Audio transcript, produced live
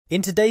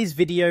In today's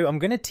video, I'm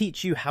going to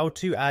teach you how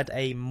to add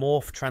a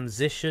morph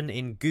transition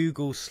in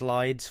Google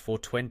Slides for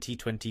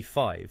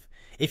 2025.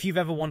 If you've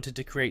ever wanted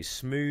to create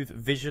smooth,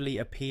 visually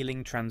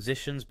appealing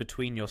transitions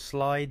between your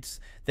slides,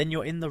 then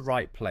you're in the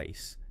right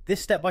place. This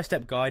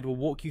step-by-step guide will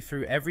walk you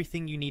through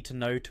everything you need to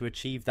know to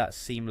achieve that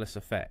seamless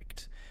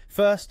effect.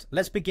 First,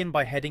 let's begin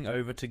by heading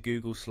over to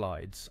Google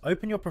Slides.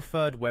 Open your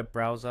preferred web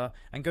browser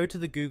and go to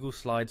the Google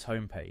Slides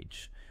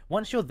homepage.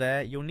 Once you're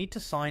there, you'll need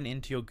to sign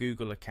into your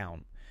Google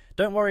account.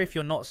 Don't worry if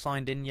you're not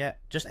signed in yet,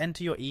 just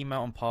enter your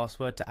email and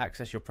password to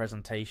access your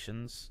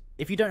presentations.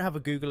 If you don't have a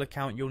Google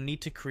account, you'll need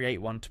to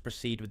create one to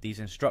proceed with these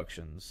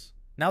instructions.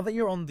 Now that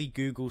you're on the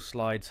Google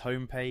Slides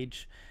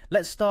homepage,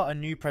 let's start a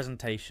new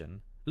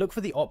presentation. Look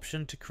for the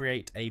option to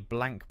create a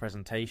blank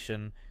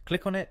presentation,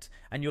 click on it,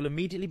 and you'll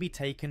immediately be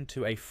taken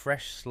to a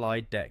fresh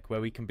slide deck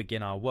where we can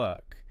begin our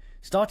work.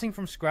 Starting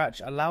from scratch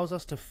allows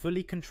us to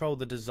fully control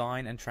the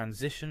design and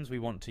transitions we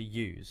want to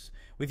use.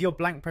 With your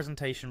blank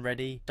presentation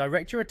ready,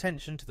 direct your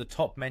attention to the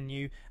top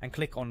menu and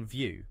click on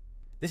View.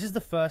 This is the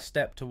first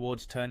step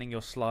towards turning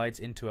your slides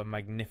into a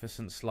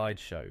magnificent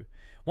slideshow.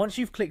 Once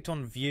you've clicked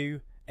on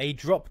View, a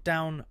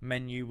drop-down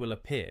menu will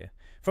appear.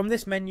 From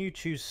this menu,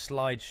 choose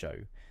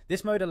Slideshow.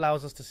 This mode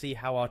allows us to see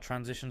how our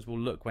transitions will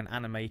look when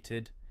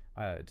animated.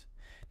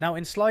 Now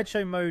in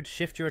slideshow mode,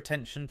 shift your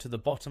attention to the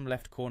bottom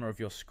left corner of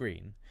your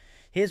screen.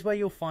 Here's where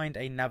you'll find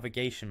a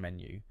navigation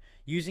menu.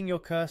 Using your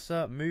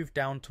cursor, move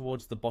down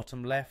towards the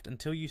bottom left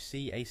until you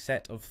see a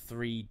set of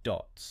 3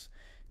 dots.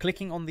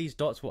 Clicking on these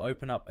dots will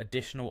open up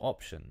additional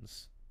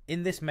options.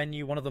 In this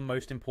menu, one of the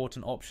most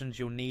important options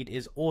you'll need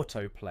is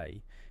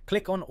autoplay.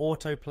 Click on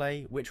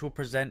autoplay, which will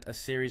present a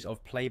series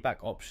of playback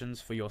options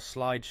for your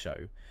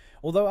slideshow.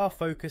 Although our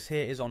focus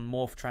here is on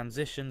morph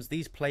transitions,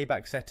 these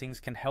playback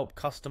settings can help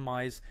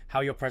customize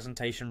how your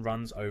presentation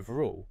runs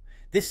overall.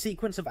 This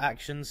sequence of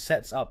actions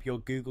sets up your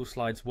Google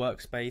Slides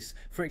workspace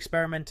for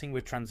experimenting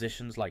with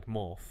transitions like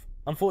morph.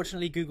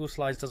 Unfortunately, Google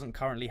Slides doesn't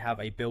currently have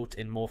a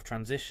built-in morph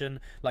transition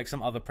like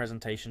some other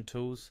presentation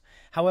tools.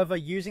 However,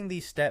 using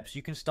these steps,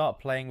 you can start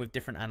playing with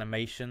different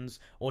animations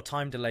or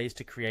time delays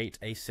to create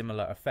a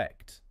similar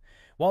effect.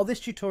 While this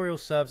tutorial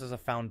serves as a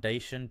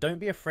foundation, don't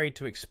be afraid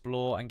to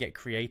explore and get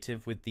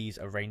creative with these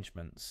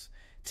arrangements.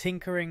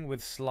 Tinkering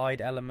with slide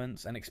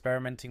elements and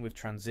experimenting with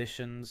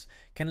transitions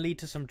can lead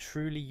to some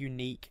truly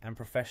unique and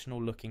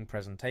professional looking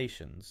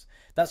presentations.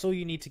 That's all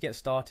you need to get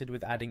started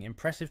with adding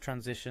impressive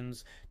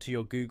transitions to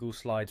your Google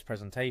Slides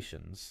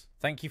presentations.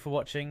 Thank you for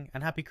watching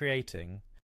and happy creating.